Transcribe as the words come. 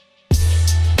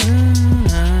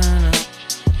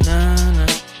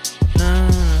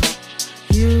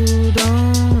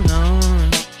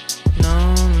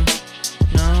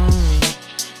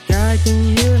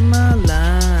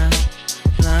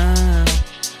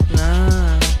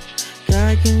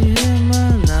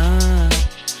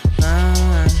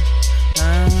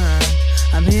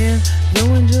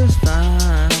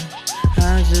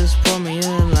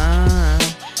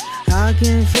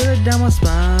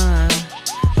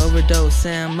overdose,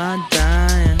 am I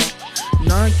dying?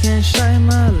 No, I can't shut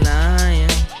my lying.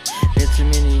 There's too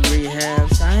many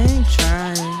rehabs, I ain't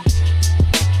trying.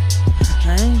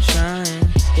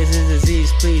 This is a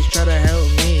disease, please try to help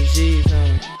me,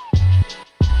 Jesus.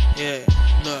 Yeah,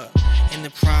 look, in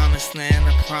the promised land,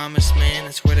 the promised man,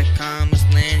 that's where the commas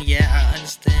land. Yeah, I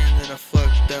understand that I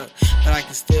fucked up, but I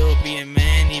can still be a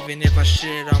man, even if I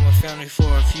shit on my family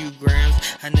for a few grams.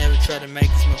 I never try to make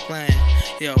this my plan.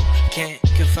 Yo, can't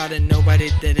confide in nobody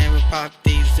that ever popped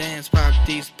these Zans, popped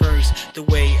these perks the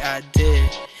way I did.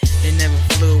 They never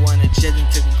flew on a jet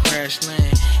and took a crash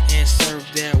land and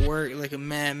served that work like a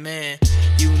madman.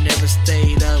 You never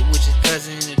stayed up with your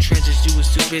cousin in the trenches. You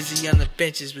was too busy on the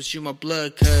benches, but you my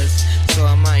blood cuz. So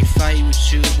I might fight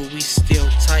with you, but we still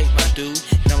tight, my dude.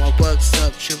 Got my bucks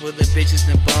up, triple the bitches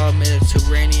and ball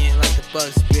Mediterranean like the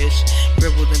Bucks, bitch.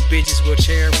 Cripple them bitches, we'll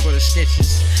chair for the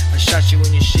snitches. I shot you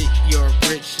when you shit your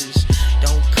britches.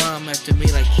 Don't come after me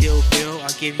like Kill Bill.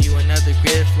 I'll give you another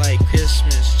gift like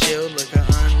Christmas. Chill, look, I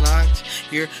unlocked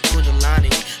your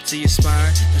Kundalani to your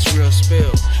spine. That's real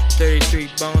spill. 33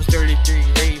 bones, 33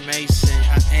 Ray Mason.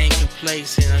 I ain't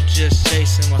complacent, I'm just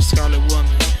chasing my scarlet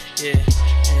woman. Yeah.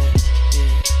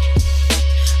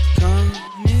 Call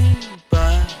me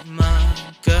by my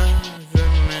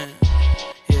government.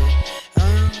 Yeah,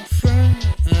 I'm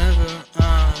forever,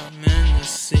 I'm in the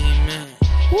cement.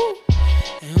 Woo!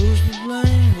 And who's to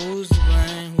blame? Who's to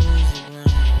blame? Who's to blame?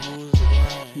 Who's to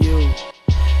blame? You.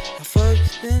 I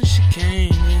fucked, then she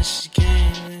came, then she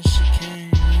came, then she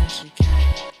came, then she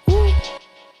came. Woo!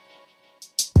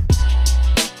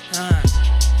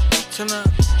 Turn up,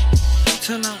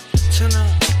 turn up, turn up,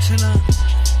 turn up.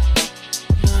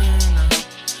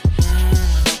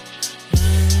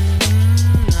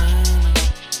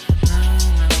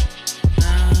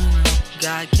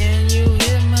 God, can you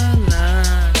hear my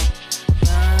line?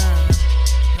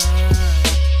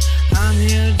 I'm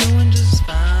here doing just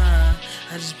fine.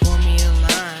 I just pour me a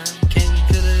line. Can't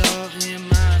feel it all in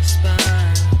my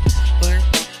spine. But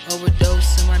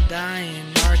overdose, am I dying?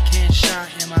 Narcan shot,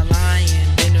 am I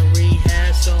lying? Been to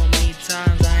rehab so many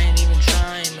times, I ain't even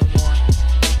trying no more.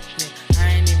 Yeah, I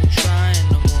ain't even trying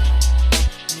no more.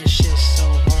 This shit's so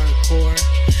hardcore.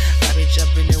 I be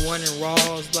jumping and running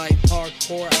raws like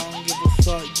parkour. I don't give a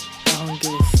fuck. I don't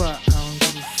give a fuck. I don't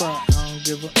give a fuck. I don't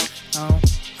give a.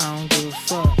 I don't give a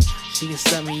fuck. She can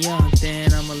set me up,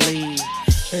 then I'ma leave.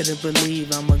 Better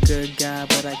believe I'm a good guy,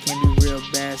 but I can be real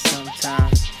bad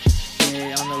sometimes.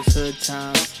 Yeah, on those hood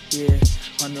times. Yeah,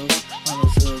 on those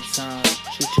hood times.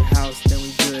 Shoot your house, then